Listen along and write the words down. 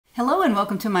Hello and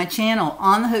welcome to my channel,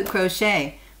 On the Hook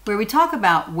Crochet, where we talk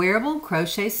about wearable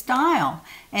crochet style.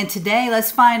 And today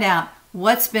let's find out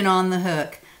what's been on the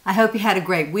hook. I hope you had a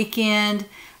great weekend.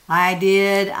 I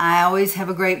did. I always have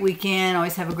a great weekend,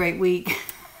 always have a great week.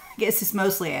 I guess it's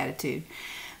mostly attitude.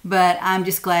 But I'm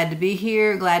just glad to be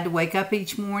here, glad to wake up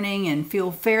each morning and feel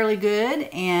fairly good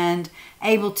and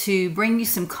able to bring you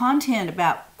some content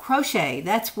about crochet.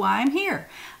 That's why I'm here.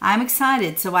 I'm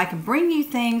excited so I can bring you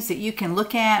things that you can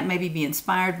look at, maybe be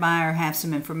inspired by, or have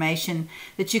some information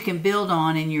that you can build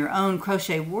on in your own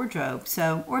crochet wardrobe.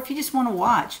 So, or if you just want to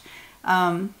watch,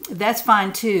 that's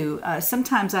fine too.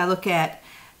 Sometimes I look at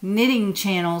knitting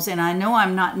channels, and I know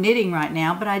I'm not knitting right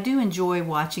now, but I do enjoy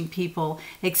watching people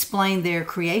explain their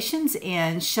creations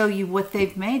and show you what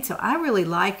they've made. So I really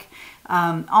like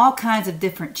all kinds of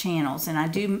different channels, and I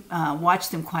do watch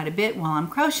them quite a bit while I'm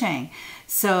crocheting.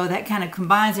 So that kind of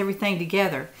combines everything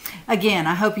together. Again,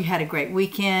 I hope you had a great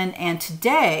weekend, and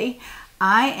today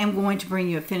I am going to bring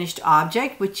you a finished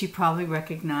object, which you probably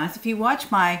recognize. If you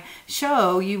watch my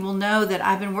show, you will know that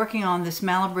I've been working on this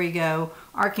Malabrigo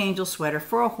Archangel sweater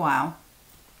for a while.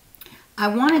 I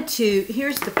wanted to,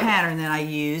 here's the pattern that I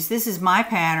use. This is my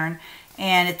pattern,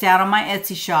 and it's out on my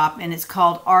Etsy shop, and it's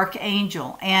called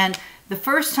Archangel. And the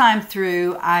first time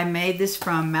through, I made this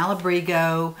from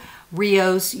Malabrigo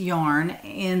Rios yarn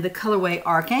in the colorway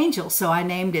Archangel, so I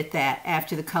named it that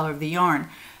after the color of the yarn.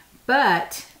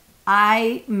 But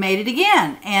I made it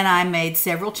again, and I made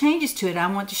several changes to it.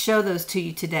 I want to show those to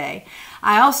you today.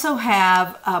 I also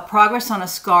have progress on a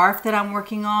scarf that I'm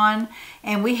working on,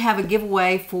 and we have a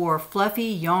giveaway for fluffy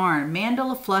yarn,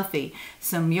 Mandala Fluffy,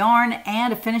 some yarn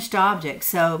and a finished object.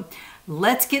 So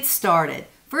let's get started.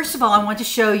 First of all, I want to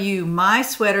show you my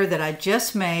sweater that I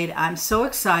just made. I'm so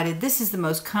excited. This is the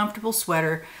most comfortable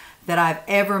sweater that I've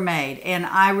ever made, and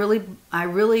I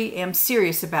really am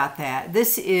serious about that.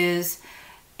 This is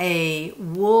a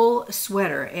wool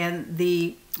sweater, and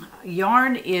the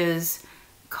yarn is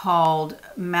called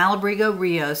Malabrigo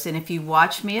Rios, and if you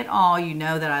watch me at all, you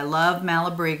know that I love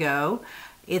Malabrigo.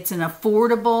 It's an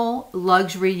affordable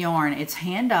luxury yarn. It's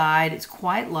hand-dyed. It's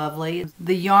quite lovely.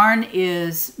 The yarn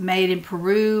is made in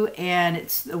Peru, and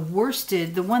it's the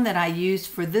worsted. The one that I used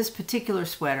for this particular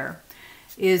sweater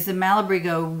is the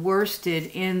Malabrigo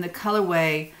worsted in the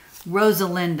colorway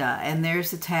Rosalinda, and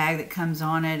there's the tag that comes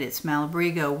on it. It's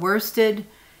Malabrigo worsted,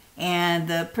 and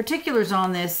the particulars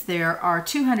on this, there are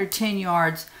 210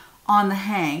 yards on the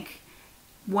hank,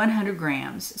 100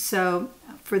 grams. So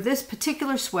for this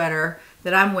particular sweater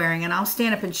that I'm wearing, and I'll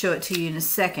stand up and show it to you in a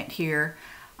second here,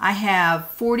 I have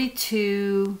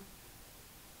 42,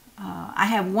 I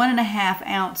have 1.5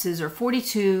 ounces or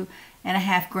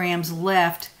 42.5 grams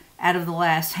left out of the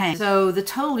last hank. So the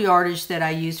total yardage that I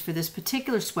used for this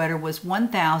particular sweater was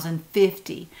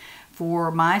 1,050 for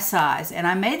my size. And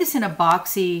I made this in a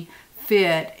boxy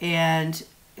fit, and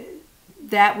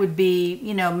that would be,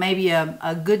 you know, maybe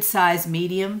a good size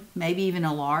medium, maybe even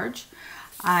a large.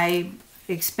 I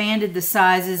expanded the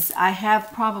sizes. I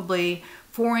have probably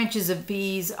 4 inches of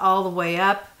V's all the way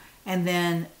up, and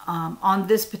then on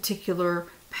this particular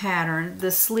pattern, the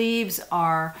sleeves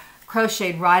are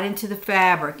crocheted right into the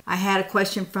fabric. I had a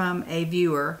question from a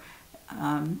viewer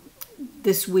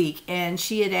this week, and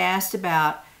she had asked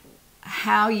about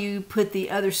how you put the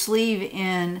other sleeve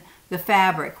in the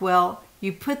fabric. Well,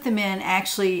 you put them in,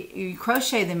 actually, you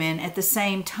crochet them in at the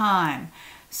same time.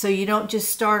 So you don't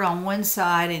just start on one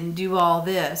side and do all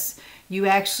this. You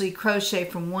actually crochet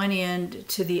from one end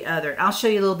to the other. I'll show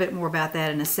you a little bit more about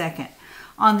that in a second.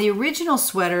 On the original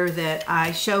sweater that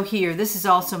I show here, this is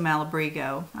also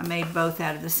Malabrigo. I made both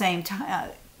out of the same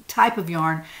type of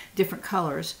yarn, different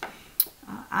colors.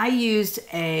 I used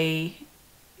a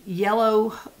yellow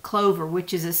clover,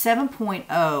 which is a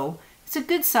 7.0. It's a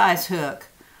good size hook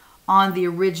on the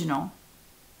original.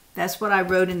 That's what I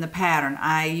wrote in the pattern.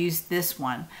 I used this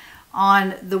one.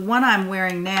 On the one I'm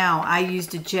wearing now, I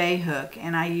used a J hook,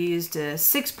 and I used a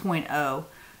 6.0,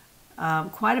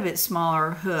 quite a bit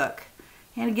smaller hook.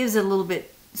 And it gives it a little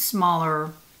bit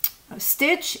smaller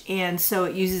stitch, and so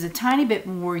it uses a tiny bit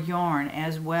more yarn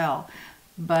as well.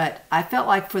 But I felt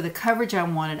like for the coverage I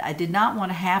wanted, I did not want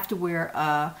to have to wear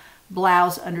a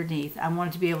blouse underneath. I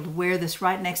wanted to be able to wear this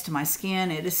right next to my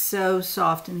skin. It is so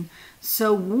soft and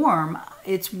so warm.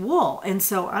 It's wool, and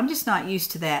so I'm just not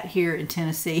used to that here in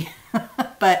Tennessee.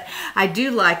 But I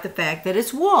do like the fact that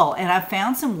it's wool, and I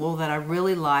found some wool that I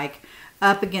really like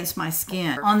up against my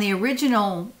skin. On the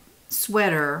original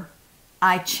sweater,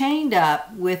 I chained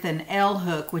up with an L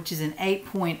hook, which is an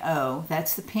 8.0.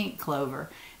 That's the pink clover.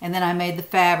 And then I made the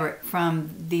fabric from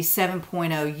the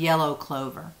 7.0 yellow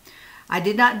clover. I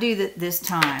did not do that this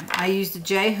time. I used a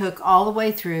J hook all the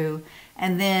way through,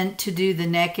 and then to do the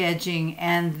neck edging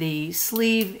and the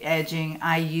sleeve edging,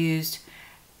 I used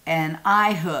an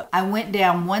I hook. I went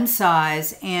down one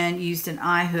size and used an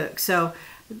I hook. So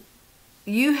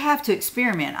you have to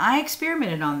experiment. I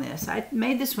experimented on this. I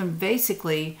made this one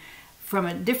basically from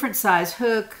a different size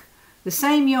hook, the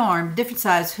same yarn, different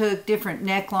size hook, different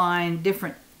neckline,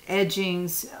 different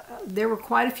edgings. There were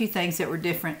quite a few things that were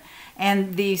different.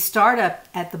 And the start up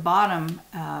at the bottom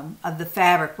of the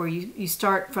fabric, where you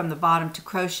start from the bottom to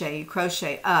crochet, you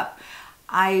crochet up,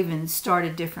 I even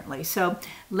started differently. So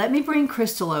let me bring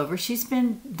Crystal over. She's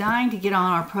been dying to get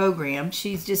on our program.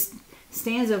 She's just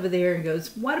stands over there and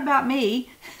goes, "What about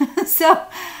me?" So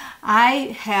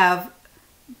I have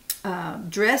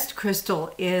dressed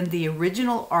Crystal in the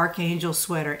original Archangel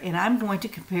sweater, and I'm going to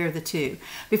compare the two.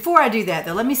 Before I do that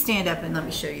though, let me stand up and let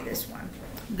me show you this one.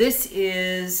 This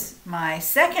is my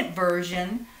second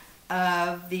version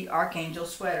of the Archangel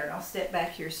sweater. I'll step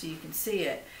back here so you can see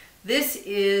it. This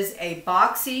is a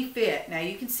boxy fit. Now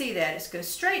you can see that it goes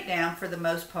straight down for the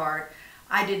most part.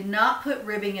 I did not put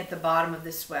ribbing at the bottom of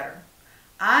this sweater.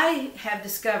 I have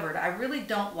discovered I really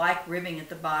don't like ribbing at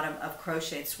the bottom of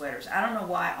crocheted sweaters. I don't know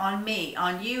why. On me,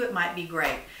 on you it might be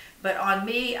great, but on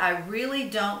me I really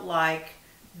don't like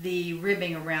the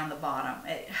ribbing around the bottom.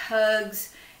 It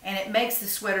hugs and it makes the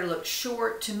sweater look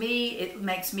short. To me, it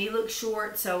makes me look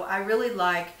short, so I really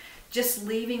like just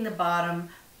leaving the bottom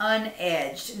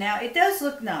unedged. Now it does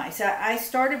look nice. I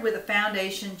started with a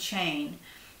foundation chain,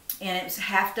 and it was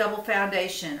half double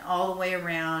foundation all the way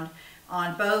around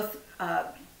on both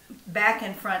back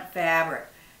and front fabric.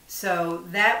 So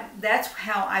that's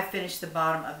how I finished the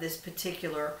bottom of this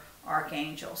particular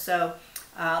Archangel. So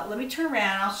let me turn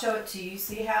around, I'll show it to you,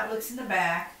 see how it looks in the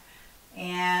back.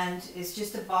 And it's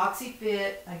just a boxy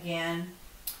fit again.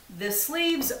 The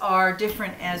sleeves are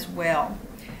different as well,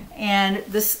 and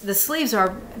the sleeves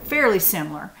are fairly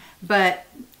similar, but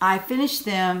I finished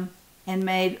them and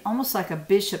made almost like a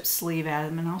bishop sleeve out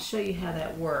of them, and I'll show you how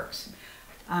that works.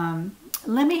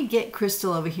 Let me get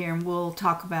Crystal over here and we'll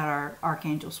talk about our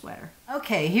Archangel sweater.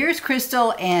 Okay, here's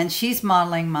Crystal, and she's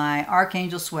modeling my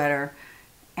Archangel sweater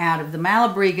out of the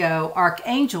Malabrigo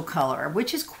Archangel color,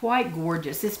 which is quite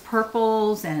gorgeous. It's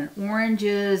purples and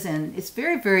oranges, and it's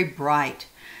very, very bright.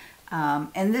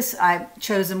 And this, I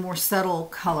chose a more subtle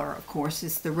color, of course.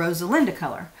 It's the Rosalinda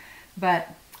color. But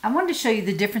I wanted to show you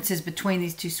the differences between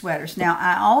these two sweaters. Now,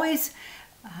 I always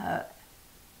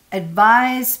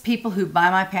advise people who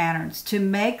buy my patterns to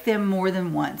make them more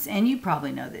than once. And you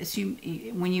probably know this.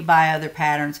 When you buy other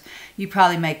patterns, you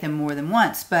probably make them more than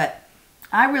once. But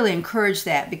I really encourage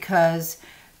that, because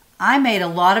I made a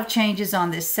lot of changes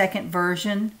on this second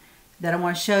version that I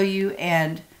want to show you,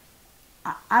 and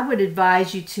I would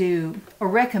advise you to, or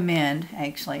recommend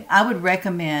actually, I would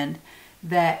recommend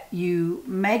that you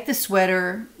make the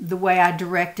sweater the way I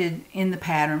directed in the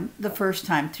pattern the first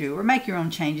time through, or make your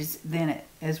own changes then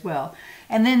as well,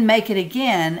 and then make it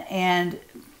again and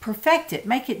perfect it,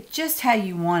 make it just how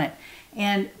you want it.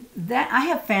 And that, I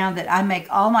have found that I make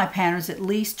all my patterns at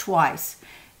least twice.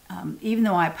 Even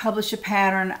though I publish a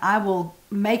pattern, I will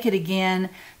make it again,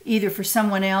 either for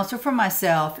someone else or for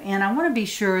myself, and I want to be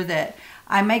sure that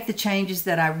I make the changes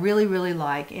that I really, really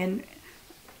like. And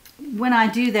when I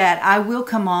do that, I will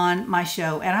come on my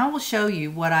show and I will show you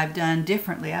what I've done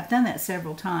differently. I've done that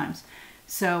several times.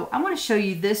 So I want to show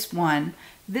you this one.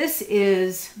 This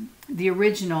is the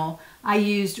original. I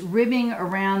used ribbing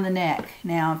around the neck.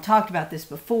 Now, I've talked about this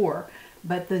before,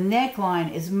 but the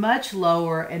neckline is much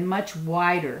lower and much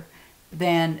wider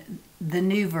than the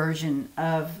new version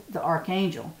of the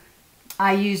Archangel.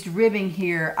 I used ribbing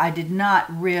here. I did not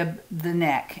rib the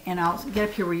neck, and I'll get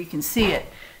up here where you can see it.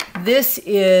 This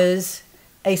is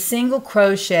a single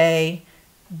crochet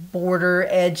border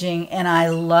edging, and I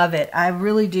love it. I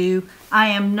really do. I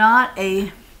am not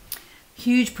a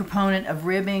huge proponent of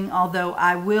ribbing, although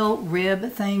I will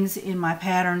rib things in my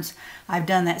patterns. I've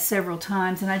done that several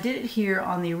times, and I did it here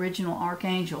on the original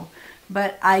Archangel.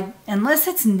 But unless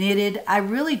it's knitted, I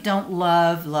really don't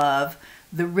love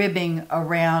the ribbing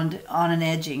around on an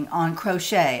edging on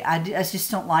crochet. I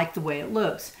just don't like the way it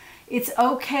looks. It's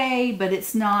okay, but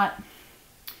it's not,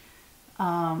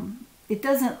 it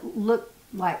doesn't look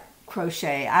like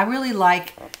crochet. I really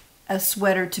like a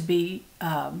sweater to be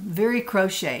very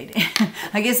crocheted.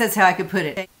 I guess that's how I could put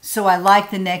it. So I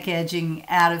like the neck edging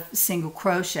out of single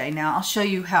crochet. Now I'll show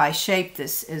you how I shaped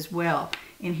this as well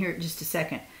in here in just a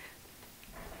second.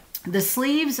 The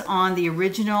sleeves on the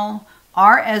original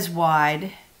are as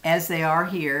wide as they are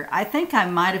here. I think I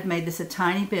might have made this a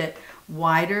tiny bit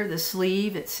wider, the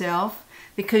sleeve itself,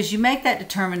 because you make that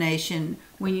determination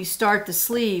when you start the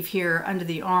sleeve here under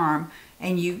the arm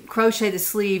and you crochet the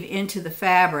sleeve into the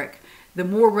fabric. The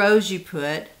more rows you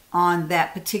put on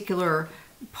that particular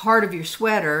part of your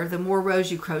sweater, the more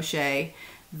rows you crochet,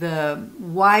 the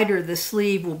wider the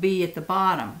sleeve will be at the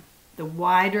bottom. The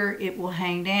wider it will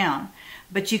hang down.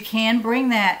 But you can bring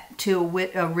that to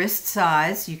a wrist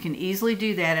size. You can easily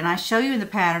do that, and I show you in the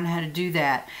pattern how to do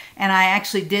that. And I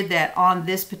actually did that on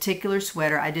this particular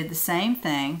sweater. I did the same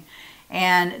thing,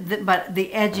 but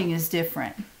the edging is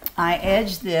different. I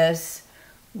edged this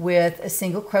with a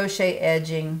single crochet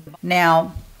edging.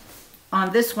 Now,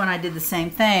 on this one I did the same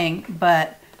thing,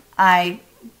 but I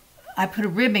put a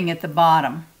ribbing at the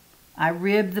bottom. I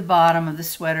ribbed the bottom of the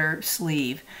sweater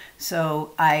sleeve.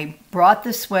 So I brought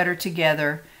the sweater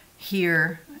together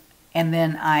here, and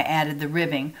then I added the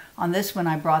ribbing. On this one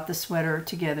I brought the sweater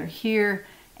together here,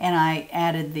 and I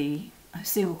added the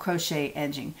single crochet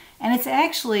edging. And it's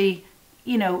actually,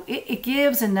 you know, it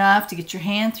gives enough to get your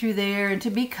hand through there and to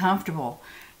be comfortable.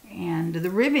 And the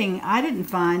ribbing I didn't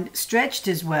find stretched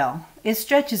as well. It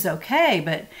stretches okay,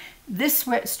 but this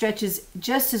stretches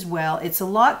just as well. It's a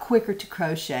lot quicker to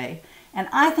crochet, and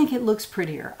I think it looks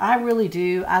prettier. I really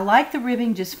do. I like the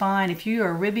ribbing just fine. If you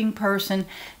are a ribbing person,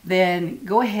 then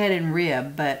go ahead and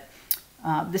rib. But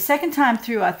the second time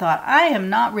through, I thought, I am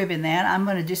not ribbing that. I'm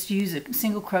going to just use a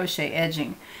single crochet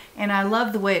edging. And I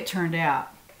love the way it turned out.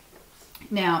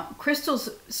 Now, Crystal's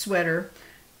sweater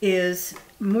is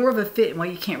more of a fit. Well,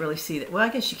 you can't really see that. Well, I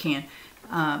guess you can.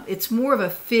 It's more of a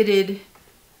fitted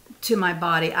to my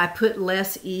body. I put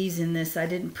less ease in this. I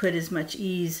didn't put as much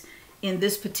ease in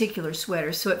this particular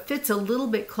sweater, so it fits a little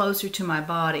bit closer to my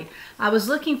body. I was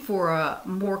looking for a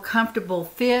more comfortable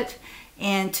fit,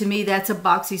 and to me that's a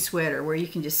boxy sweater where you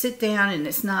can just sit down and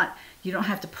it's not, you don't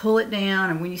have to pull it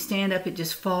down, and when you stand up it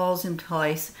just falls in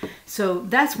place. So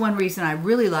that's one reason I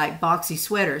really like boxy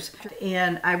sweaters,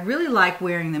 and I really like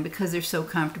wearing them because they're so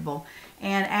comfortable.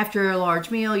 And after a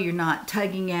large meal, you're not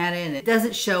tugging at it, and it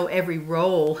doesn't show every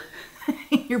roll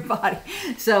in your body.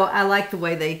 So I like the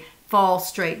way they fall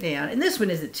straight down. And this one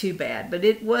isn't too bad, but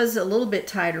it was a little bit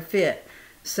tighter fit.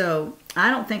 So I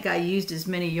don't think I used as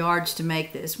many yards to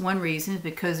make this. One reason is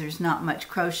because there's not much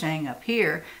crocheting up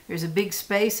here. There's a big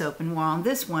space open, while on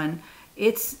this one,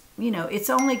 it's, you know, it's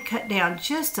only cut down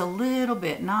just a little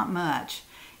bit, not much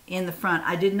in the front.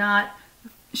 I did not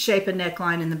shape a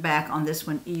neckline in the back on this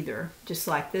one either. Just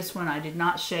like this one, I did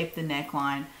not shape the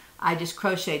neckline. I just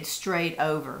crocheted straight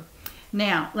over.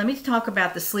 Now, let me talk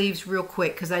about the sleeves real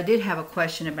quick, because I did have a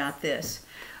question about this.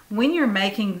 When you're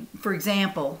making, for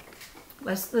example,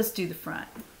 let's do the front.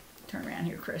 Turn around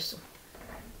here, Crystal.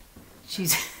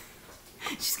 She's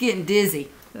getting dizzy.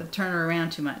 I'll turn her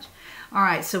around too much. All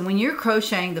right, so when you're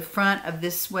crocheting the front of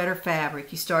this sweater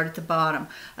fabric, you start at the bottom.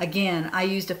 Again, I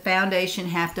used a foundation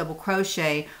half double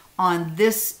crochet on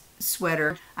this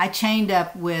sweater. I chained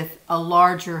up with a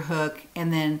larger hook,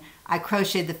 and then I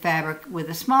crocheted the fabric with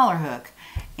a smaller hook.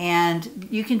 And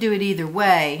you can do it either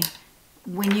way.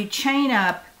 When you chain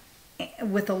up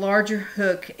with a larger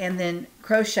hook and then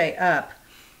crochet up,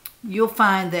 you'll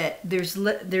find that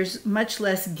there's much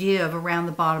less give around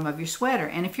the bottom of your sweater.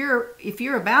 And if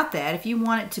you're about that, if you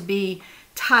want it to be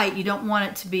tight, you don't want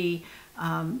it to be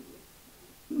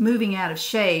moving out of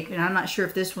shape, and I'm not sure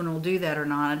if this one will do that or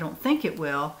not. I don't think it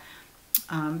will.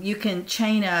 You can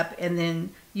chain up and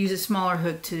then use a smaller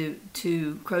hook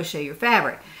to crochet your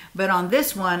fabric. But on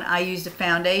this one, I used a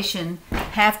foundation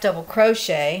half double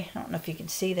crochet. I don't know if you can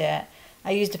see that.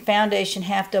 I used a foundation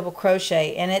half double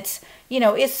crochet, and it's, you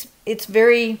know, it's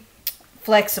very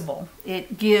flexible.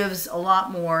 It gives a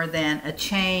lot more than a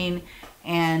chain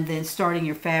and then starting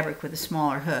your fabric with a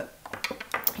smaller hook.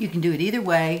 You can do it either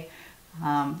way,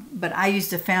 but I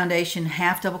used a foundation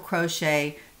half double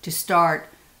crochet to start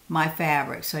my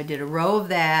fabric. So I did a row of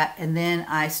that, and then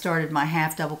I started my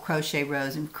half double crochet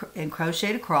rows and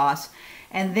crocheted across.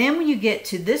 And then when you get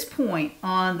to this point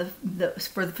on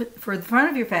for the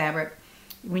front of your fabric,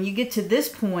 when you get to this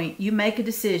point, you make a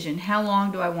decision. How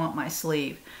long do I want my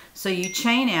sleeve? So you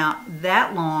chain out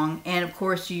that long, and of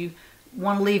course you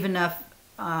want to leave enough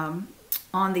on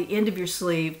the end of your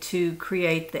sleeve to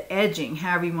create the edging,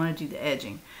 however you want to do the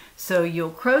edging. So you'll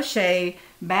crochet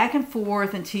back and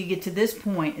forth until you get to this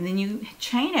point, and then you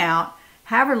chain out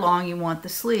however long you want the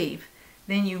sleeve.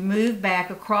 Then you move back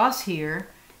across here,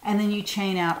 and then you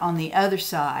chain out on the other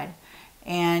side.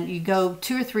 And you go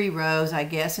 2 or 3 rows, I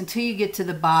guess, until you get to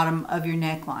the bottom of your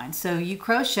neckline. So you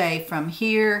crochet from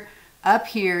here up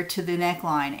here to the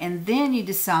neckline, and then you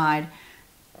decide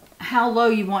how low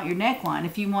you want your neckline.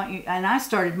 If you want and I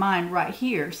started mine right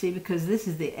here, see, because this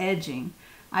is the edging.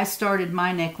 I started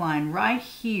my neckline right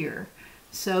here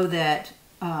so that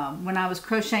when I was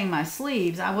crocheting my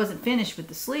sleeves, I wasn't finished with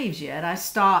the sleeves yet. I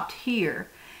stopped here,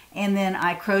 and then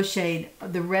I crocheted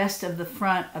the rest of the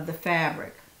front of the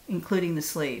fabric, including the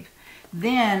sleeve.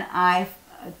 Then I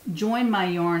joined my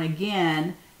yarn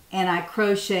again, and I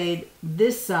crocheted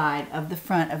this side of the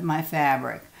front of my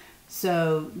fabric,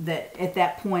 so that at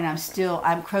that point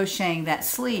I'm crocheting that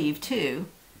sleeve too.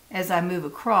 As I move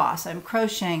across, I'm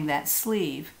crocheting that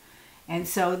sleeve, and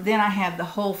so then I have the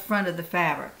whole front of the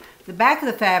fabric. The back of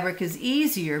the fabric is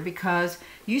easier because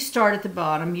you start at the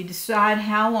bottom, you decide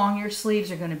how long your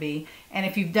sleeves are going to be, and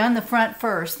if you've done the front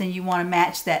first, then you want to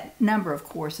match that number, of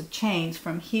course, of chains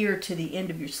from here to the end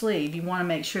of your sleeve. You want to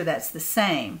make sure that's the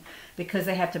same because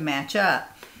they have to match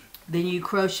up. Then you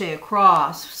crochet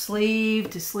across, sleeve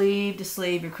to sleeve to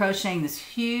sleeve. You're crocheting this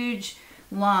huge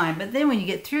line, but then when you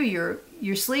get through,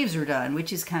 your sleeves are done,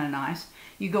 which is kind of nice.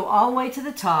 You go all the way to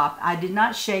the top. I did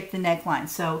not shape the neckline,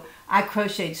 so I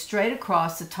crocheted straight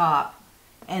across the top,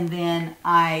 and then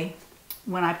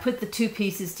when I put the two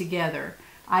pieces together,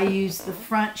 I used the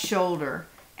front shoulder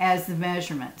as the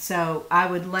measurement. So I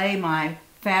would lay my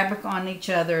fabric on each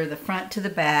other, the front to the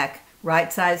back,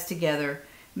 right sides together,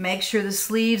 make sure the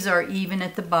sleeves are even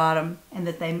at the bottom and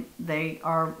that they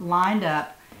are lined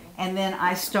up, and then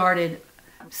I started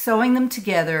sewing them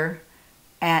together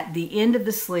at the end of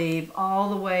the sleeve all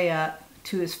the way up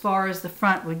to as far as the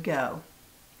front would go,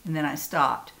 and then I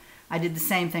stopped. I did the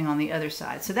same thing on the other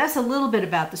side. So that's a little bit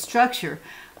about the structure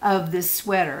of this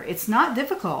sweater. It's not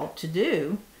difficult to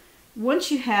do.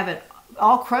 Once you have it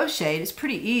all crocheted, it's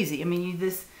pretty easy. I mean,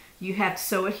 you have to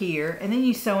sew it here, and then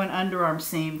you sew an underarm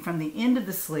seam from the end of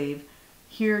the sleeve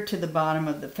here to the bottom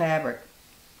of the fabric.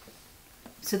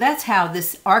 So that's how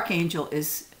this Archangel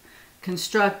is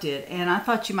constructed, and I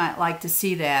thought you might like to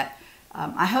see that.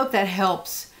 I hope that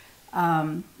helps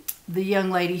the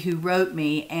young lady who wrote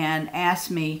me and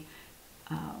asked me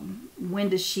when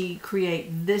does she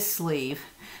create this sleeve.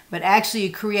 But actually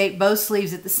you create both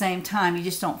sleeves at the same time, you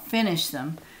just don't finish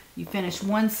them. You finish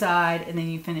one side and then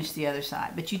you finish the other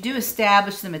side. But you do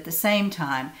establish them at the same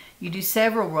time. You do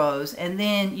several rows and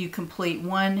then you complete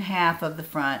one half of the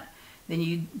front. Then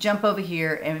you jump over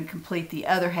here and complete the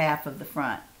other half of the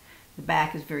front. The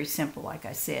back is very simple, like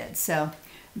I said. So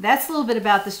that's a little bit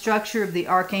about the structure of the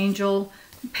Archangel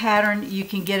pattern. You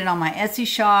can get it on my Etsy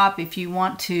shop if you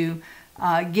want to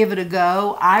give it a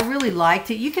go. I really liked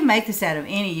it. You can make this out of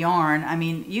any yarn. I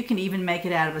mean, you can even make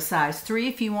it out of a size 3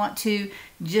 if you want to.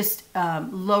 Just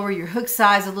lower your hook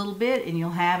size a little bit and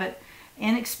you'll have it.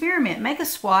 And experiment. Make a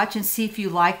swatch and see if you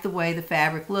like the way the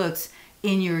fabric looks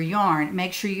in your yarn.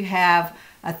 Make sure you have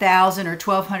 1,000 or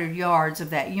 1,200 yards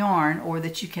of that yarn, or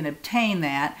that you can obtain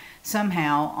that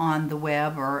somehow on the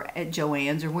web or at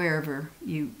Joann's or wherever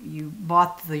you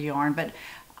bought the yarn. But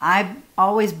I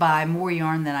always buy more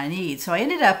yarn than I need. So I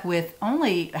ended up with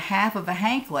only half of a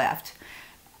hank left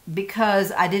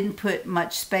because I didn't put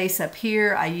much space up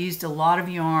here. I used a lot of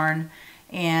yarn,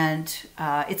 and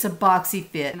it's a boxy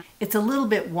fit. It's a little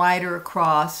bit wider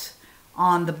across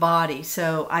on the body,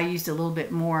 so I used a little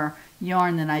bit more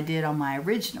yarn than I did on my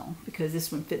original because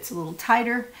this one fits a little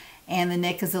tighter and the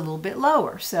neck is a little bit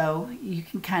lower, so you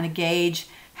can kind of gauge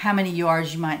how many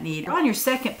yards you might need. On your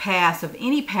second pass of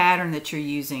any pattern that you're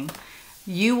using,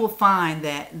 you will find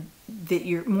that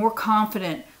you're more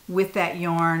confident with that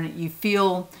yarn. You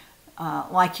feel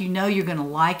like you know you're going to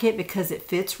like it because it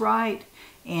fits right,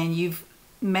 and you've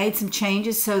made some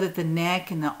changes so that the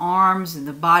neck and the arms and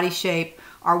the body shape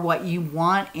are what you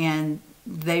want, and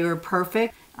they were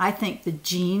perfect. I think the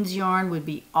jeans yarn would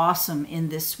be awesome in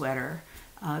this sweater.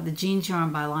 The jeans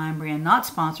yarn by Lion Brand, not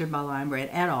sponsored by Lion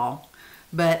Brand at all,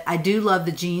 but I do love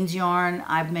the jeans yarn.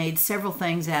 I've made several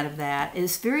things out of that.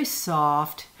 It's very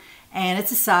soft, and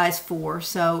it's a size 4,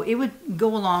 so it would go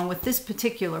along with this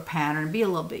particular pattern, be a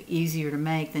little bit easier to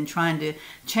make than trying to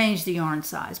change the yarn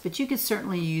size. But you could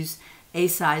certainly use a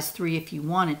size 3 if you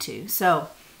wanted to. So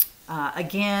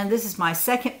again, this is my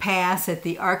second pass at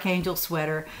the Archangel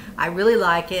sweater. I really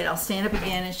like it. I'll stand up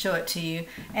again and show it to you.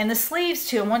 And the sleeves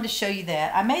too, I wanted to show you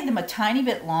that. I made them a tiny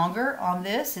bit longer on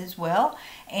this as well,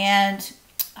 and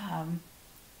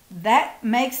that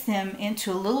makes them into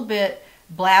a little bit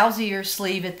blousier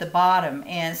sleeve at the bottom,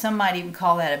 and some might even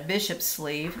call that a bishop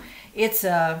sleeve. It's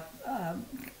a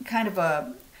kind of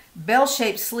a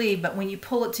bell-shaped sleeve, but when you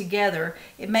pull it together,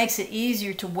 it makes it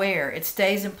easier to wear. It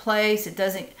stays in place.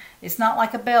 It's not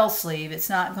like a bell sleeve. It's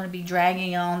not going to be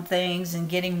dragging on things and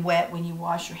getting wet when you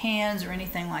wash your hands or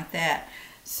anything like that.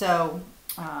 So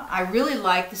I really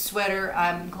like the sweater.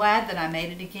 I'm glad that I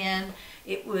made it again.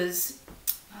 It was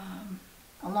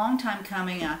a long time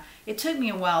coming. It took me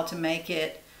a while to make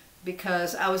it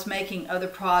because I was making other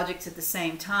projects at the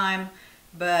same time,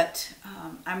 but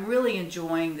I'm really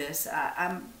enjoying this.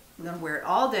 I'm going to wear it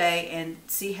all day and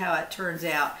see how it turns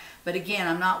out. But again,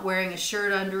 I'm not wearing a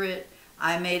shirt under it.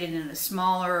 I made it in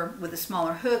with a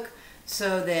smaller hook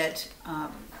so that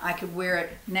I could wear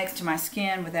it next to my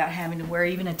skin without having to wear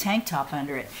even a tank top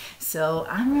under it. So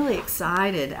I'm really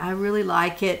excited. I really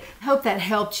like it. I hope that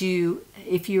helped you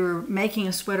if you're making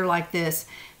a sweater like this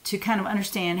to kind of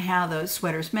understand how the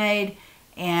sweater's made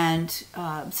and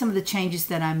some of the changes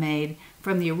that I made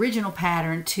from the original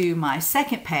pattern to my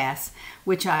second pass,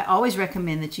 which I always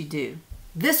recommend that you do.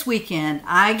 This weekend,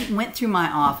 I went through my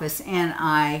office and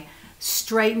I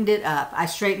straightened it up. I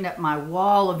straightened up my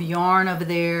wall of yarn over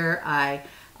there.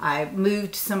 I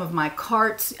moved some of my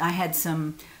carts. I had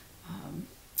some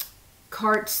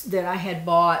carts that I had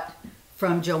bought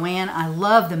from Joann. I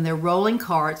love them. They're rolling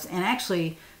carts, and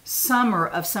actually Summer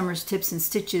of Summer's Tips and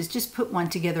Stitches just put one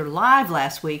together live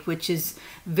last week, which is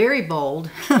very bold,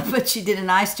 but she did a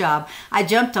nice job. I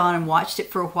jumped on and watched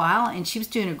it for a while, and she was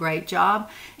doing a great job.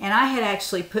 And I had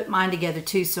actually put mine together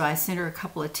too, so I sent her a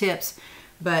couple of tips,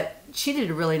 but she did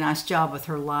a really nice job with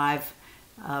her live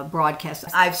broadcast.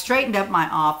 I've straightened up my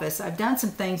office. I've done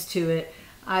some things to it.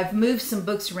 I've moved some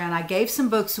books around. I gave some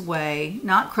books away,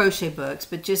 not crochet books,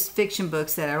 but just fiction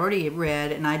books that I already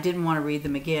read, and I didn't want to read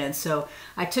them again. So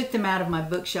I took them out of my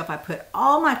bookshelf. I put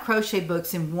all my crochet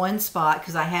books in one spot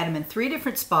because I had them in 3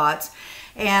 different spots,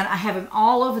 and I have them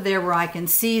all over there where I can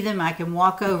see them. I can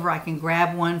walk over. I can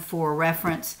grab one for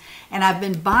reference. And I've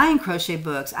been buying crochet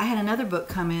books. I had another book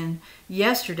come in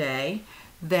yesterday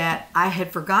that I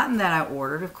had forgotten that I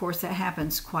ordered. Of course, that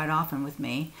happens quite often with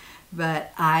me,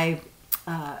 but I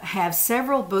have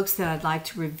several books that I'd like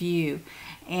to review,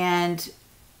 and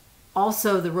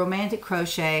also the Romantic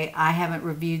Crochet. I haven't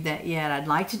reviewed that yet. I'd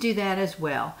like to do that as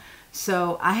well.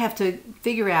 So I have to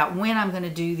figure out when I'm going to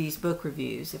do these book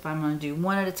reviews. If I'm going to do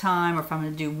one at a time, or if I'm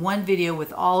going to do one video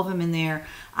with all of them in there.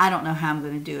 I don't know how I'm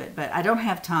going to do it, but I don't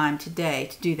have time today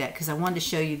to do that because I wanted to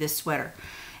show you this sweater.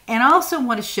 And I also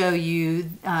want to show you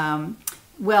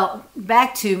well,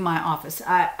 back to my office.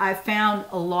 I found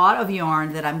a lot of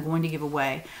yarn that I'm going to give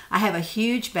away. I have a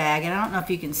huge bag, and I don't know if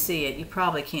you can see it. You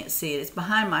probably can't see it. It's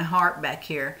behind my heart back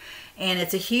here. And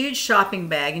it's a huge shopping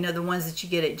bag, you know, the ones that you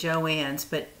get at Joann's,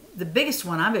 but the biggest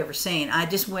one I've ever seen. I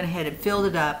just went ahead and filled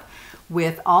it up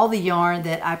with all the yarn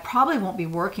that I probably won't be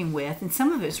working with, and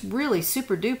some of it's really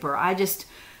super duper.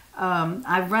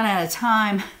 I've run out of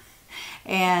time.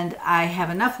 And I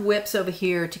have enough whips over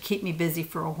here to keep me busy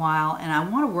for a while, and I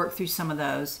want to work through some of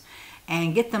those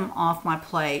and get them off my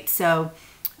plate. So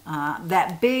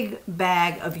that big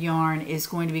bag of yarn is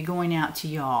going to be going out to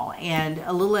y'all, and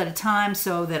a little at a time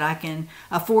so that I can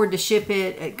afford to ship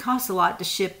it. It costs a lot to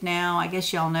ship now. I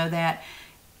guess y'all know that.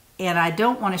 And I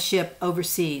don't want to ship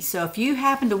overseas. So if you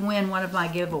happen to win one of my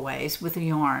giveaways with a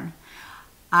yarn,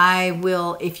 I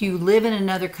will, if you live in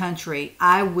another country,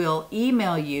 I will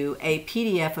email you a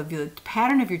PDF of the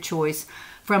pattern of your choice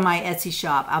from my Etsy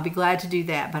shop. I'll be glad to do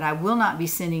that, but I will not be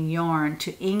sending yarn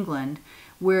to England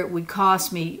where it would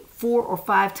cost me 4 or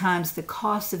 5 times the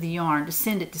cost of the yarn to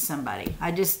send it to somebody.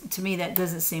 To me, that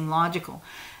doesn't seem logical.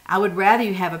 I would rather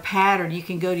you have a pattern. You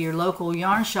can go to your local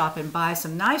yarn shop and buy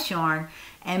some nice yarn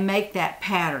and make that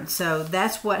pattern. So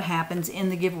that's what happens in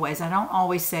the giveaways. I don't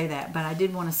always say that, but I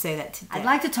did want to say that today. I'd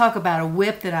like to talk about a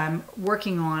whip that I'm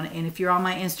working on, and if you're on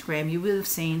my Instagram, you would have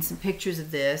seen some pictures of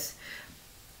this.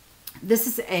 This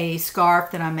is a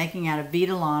scarf that I'm making out of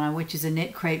Vita Lana, which is a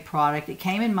Knit Crate product. It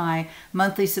came in my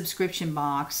monthly subscription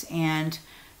box, and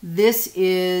this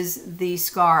is the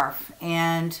scarf,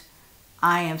 and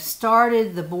I have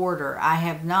started the border. I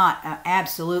have not,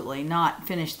 absolutely not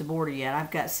finished the border yet.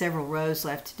 I've got several rows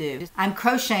left to do. I'm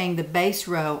crocheting the base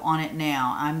row on it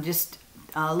now. I'm just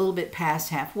a little bit past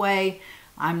halfway.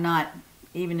 I'm not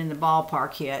even in the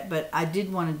ballpark yet, but I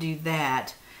did want to do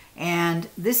that. And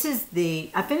this is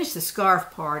I finished the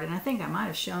scarf part, and I think I might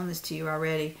have shown this to you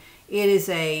already. It is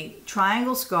a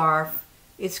triangle scarf.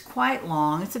 It's quite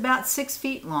long. It's about 6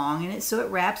 feet long, and so it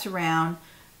wraps around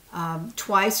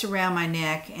twice around my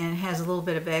neck, and it has a little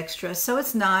bit of extra, so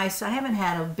it's nice. I haven't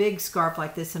had a big scarf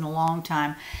like this in a long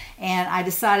time, and I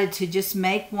decided to just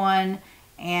make one,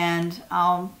 and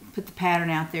I'll put the pattern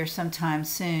out there sometime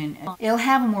soon. It'll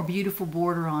have a more beautiful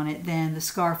border on it than the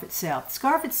scarf itself. The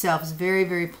scarf itself is very,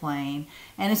 very plain,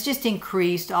 and it's just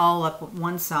increased all up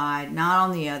one side, not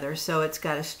on the other, so it's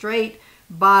got a straight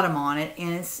bottom on it,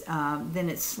 and then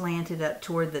it's slanted up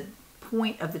toward the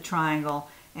point of the triangle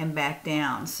and back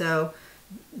down. So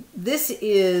this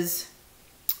is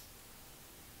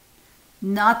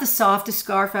Not the softest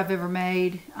scarf I've ever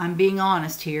made. I'm being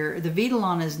honest here. The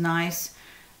Vitalon is nice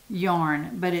yarn,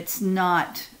 but it's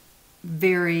not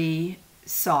very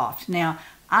soft. Now,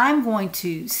 I'm going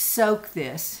to soak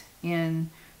this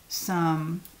in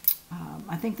some,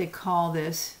 I think they call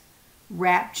this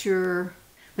Rapture,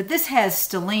 but this has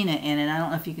stellina in it. I don't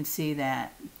know if you can see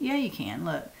that. Yeah, you can.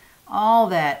 Look, all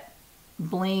that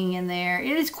bling in there.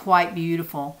 It is quite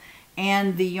beautiful.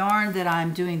 And the yarn that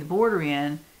I'm doing the border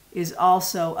in is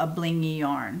also a blingy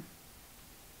yarn.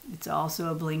 It's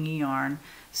also a blingy yarn.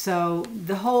 So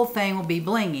the whole thing will be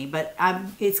blingy, but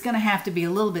it's going to have to be a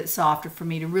little bit softer for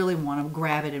me to really want to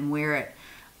grab it and wear it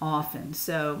often.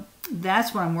 So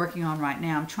that's what I'm working on right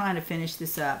now. I'm trying to finish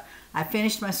this up. I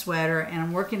finished my sweater and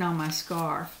I'm working on my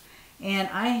scarf. And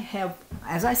I have,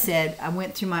 as I said, I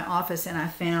went through my office and I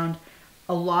found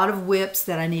a lot of whips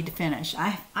that I need to finish.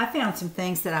 I found some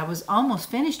things that I was almost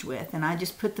finished with and I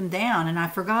just put them down and I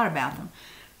forgot about them.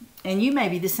 And you may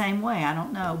be the same way, I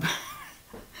don't know.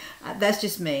 That's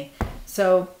just me.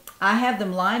 So I have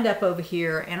them lined up over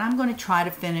here and I'm going to try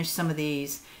to finish some of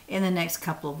these in the next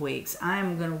couple of weeks.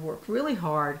 I'm going to work really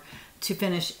hard to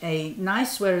finish a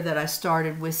nice sweater that I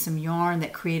started with some yarn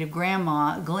that Creative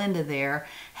Grandma, Glenda there,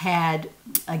 had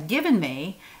given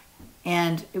me.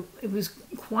 And it was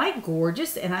quite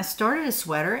gorgeous, and I started a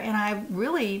sweater and I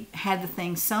really had the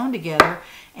thing sewn together,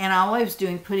 and all I was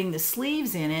doing putting the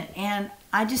sleeves in it, and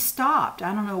I just stopped.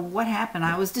 I don't know what happened.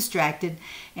 I was distracted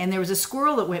and there was a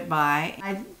squirrel that went by.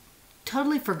 I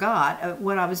totally forgot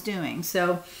what I was doing.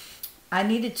 So I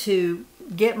needed to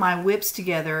get my whips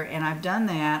together, and I've done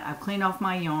that. I've cleaned off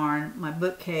my yarn, my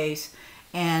bookcase,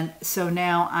 and so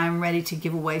now I'm ready to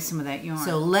give away some of that yarn.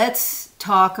 So let's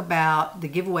talk about the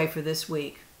giveaway for this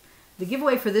week. The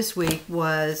giveaway for this week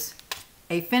was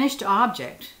a finished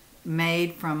object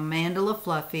made from Mandala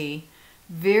Fluffy.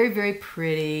 Very, very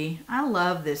pretty. I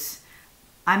love this.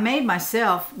 I made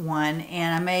myself one,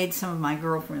 and I made some of my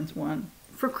girlfriends one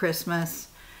for Christmas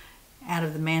out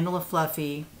of the Mandala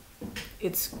Fluffy.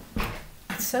 It's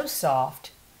so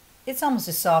soft. It's almost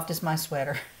as soft as my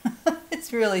sweater.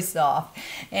 It's really soft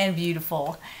and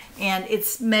beautiful. And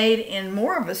it's made in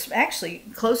more of a, actually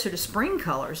closer to spring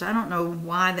colors. I don't know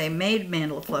why they made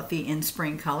Mandala Fluffy in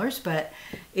spring colors, but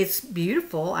it's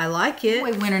beautiful. I like it.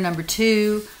 Winner number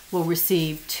 2 will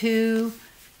receive 2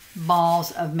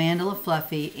 balls of Mandala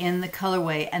Fluffy in the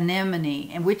colorway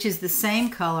Anemone, and which is the same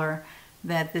color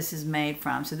that this is made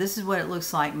from. So this is what it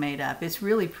looks like made up. It's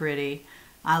really pretty.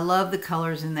 I love the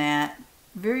colors in that.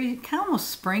 Very kind of almost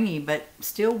springy, but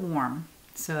still warm.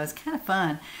 So it's kind of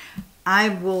fun. I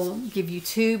will give you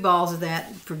 2 balls of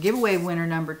that for giveaway winner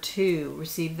number 2.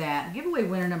 Receive that. Giveaway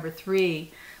winner number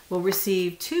 3 will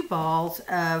receive 2 balls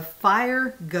of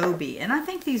Fire Goby. And I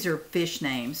think these are fish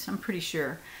names. I'm pretty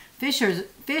sure.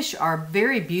 Fish are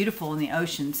very beautiful in the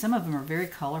ocean. Some of them are very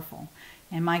colorful.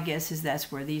 And my guess is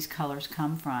that's where these colors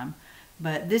come from.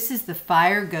 But this is the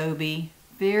Fire Goby.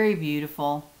 Very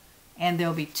beautiful. And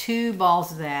there'll be 2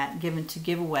 balls of that given to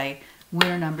giveaway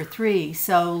winner number 3.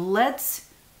 So let's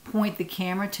point the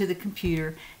camera to the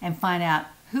computer and find out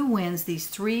who wins these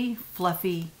 3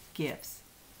 fluffy gifts.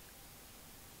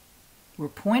 We're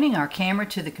pointing our camera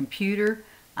to the computer.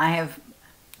 I have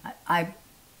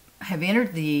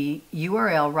entered the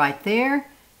URL right there,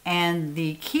 and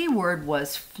the keyword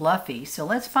was fluffy. So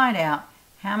let's find out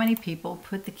how many people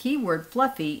put the keyword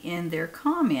fluffy in their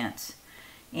comments.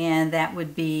 And that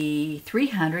would be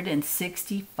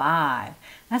 365.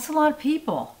 That's a lot of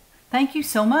people. Thank you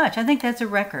so much. I think that's a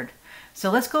record. So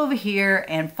let's go over here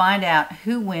and find out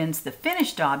who wins the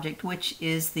finished object, which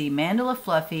is the Mandala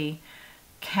Fluffy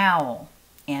cowl.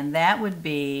 And that would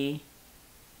be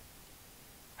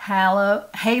Halo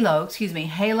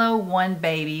 1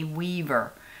 Baby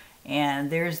Weaver.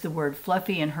 And there's the word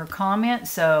fluffy in her comment.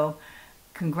 So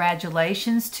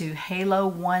congratulations to Halo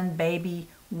 1 Baby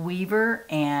Weaver,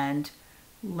 and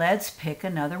let's pick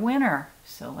another winner.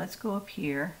 So let's go up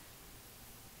here.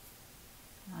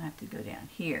 I have to go down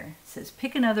here. It says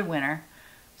pick another winner.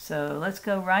 So let's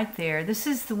go right there. This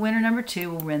is the winner number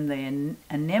 2. We'll win the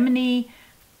Anemone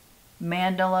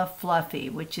Mandala Fluffy,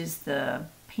 which is the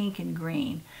pink and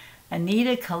green.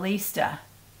 Anita Calista.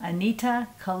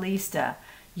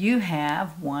 You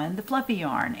have won the fluffy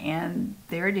yarn, and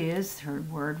there it is, her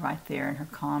word right there in her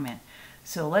comment.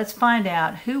 So let's find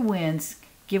out who wins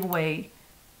giveaway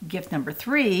gift number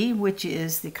 3, which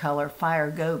is the color Fire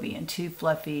Goby and 2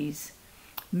 fluffies.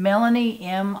 Melanie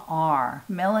M.R.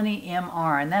 Melanie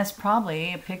M.R. And that's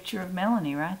probably a picture of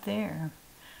Melanie right there.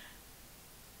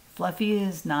 Fluffy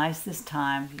is nice this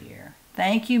time of year.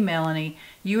 Thank you, Melanie.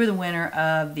 you are the winner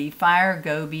of the Fire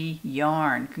Goby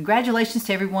yarn. Congratulations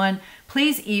to everyone.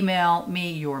 Please email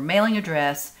me your mailing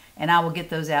address and I will get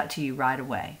those out to you right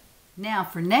away. Now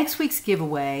for next week's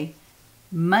giveaway,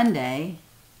 Monday,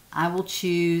 I will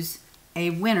choose a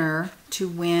winner to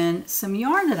win some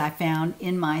yarn that I found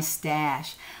in my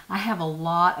stash. I have a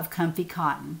lot of comfy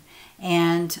cotton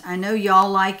and I know y'all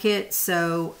like it,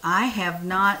 so I have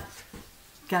not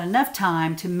got enough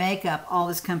time to make up all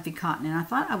this comfy cotton, and I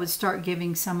thought I would start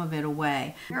giving some of it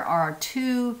away. Here are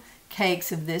 2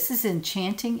 cakes of this. This is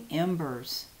Enchanting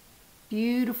Embers.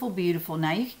 Beautiful, beautiful.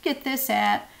 Now you can get this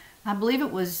at, I believe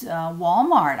it was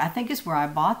Walmart. I think is where I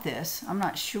bought this. I'm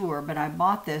not sure, but I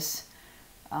bought this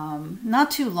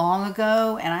not too long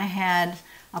ago, and I had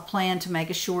a plan to make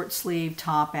a short sleeve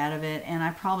top out of it, and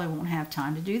I probably won't have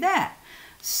time to do that.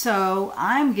 So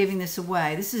I'm giving this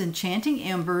away. This is Enchanting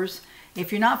Embers.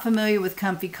 If you're not familiar with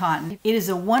comfy cotton, it is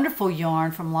a wonderful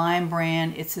yarn from Lion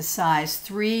Brand. It's a size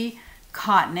 3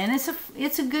 cotton, and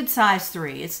it's a good size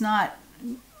 3. It's not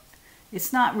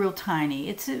real tiny.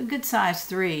 It's a good size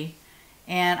 3,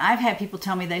 and I've had people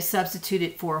tell me they substitute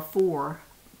it for a 4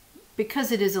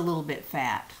 because it is a little bit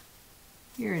fat.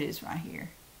 Here it is right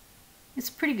here. It's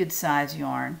a pretty good size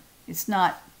yarn. It's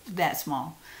not that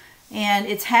small, and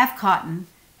it's half cotton,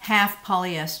 half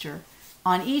polyester.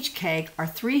 On each cake are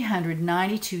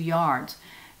 392 yards.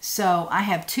 So I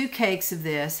have 2 cakes of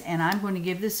this, and I'm going to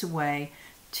give this away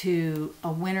to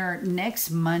a winner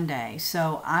next Monday.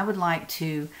 So I would like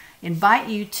to invite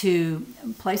you to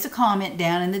place a comment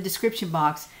down in the description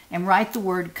box and write the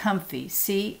word comfy,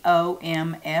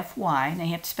 C-O-M-F-Y. Now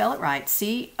you have to spell it right,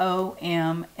 C-O-M-F-Y.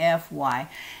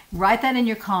 Write that in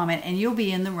your comment and you'll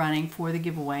be in the running for the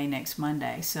giveaway next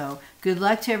Monday. So good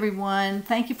luck to everyone.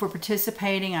 Thank you for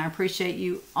participating. I appreciate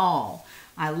you all.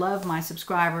 I love my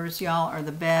subscribers. Y'all are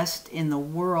the best in the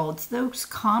world. It's those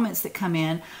comments that come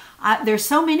in. There's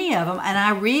so many of them, and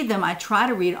I read them. I try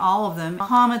to read all of them.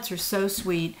 Comments are so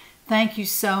sweet. Thank you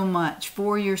so much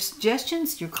for your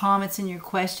suggestions, your comments, and your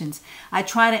questions. I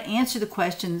try to answer the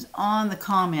questions on the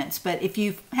comments, but if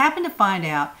you happen to find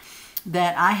out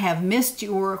that I have missed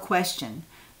your question,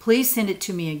 please send it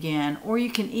to me again, or you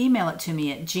can email it to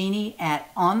me at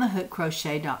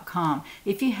jeannie@onthehookcrochet.com.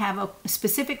 If you have a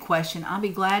specific question, I'll be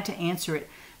glad to answer it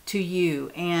to you.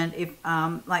 And if,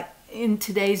 like in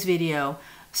today's video,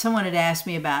 someone had asked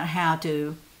me about how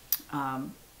to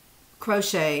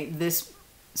crochet this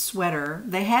sweater.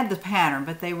 They had the pattern,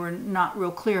 but they were not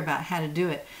real clear about how to do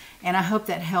it. And I hope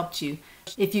that helped you.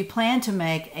 If you plan to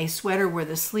make a sweater where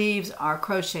the sleeves are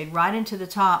crocheted right into the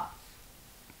top,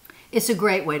 it's a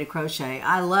great way to crochet.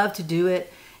 I love to do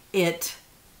it. It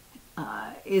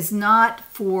is not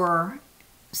for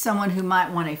someone who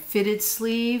might want a fitted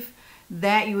sleeve.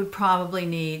 That you would probably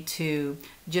need to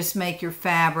just make your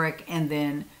fabric and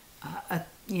then,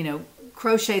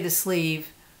 crochet the sleeve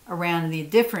around in the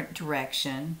different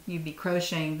direction. You'd be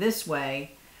crocheting this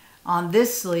way. On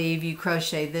this sleeve, you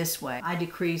crochet this way. I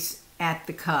decrease at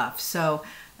the cuff. So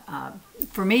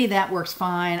for me, that works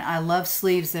fine. I love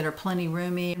sleeves that are plenty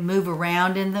roomy. Move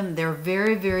around in them. They're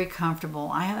very, very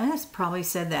comfortable. I have probably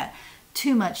said that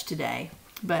too much today,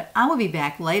 but I will be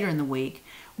back later in the week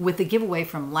with the giveaway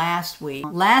from last week.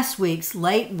 Last week's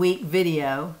late week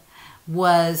video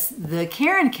was the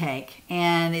Karen cake,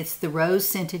 and it's the rose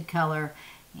scented color,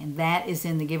 and that is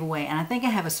in the giveaway. And I think I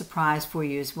have a surprise for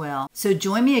you as well. So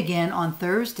join me again on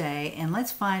Thursday, and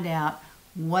let's find out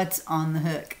what's on the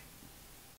hook.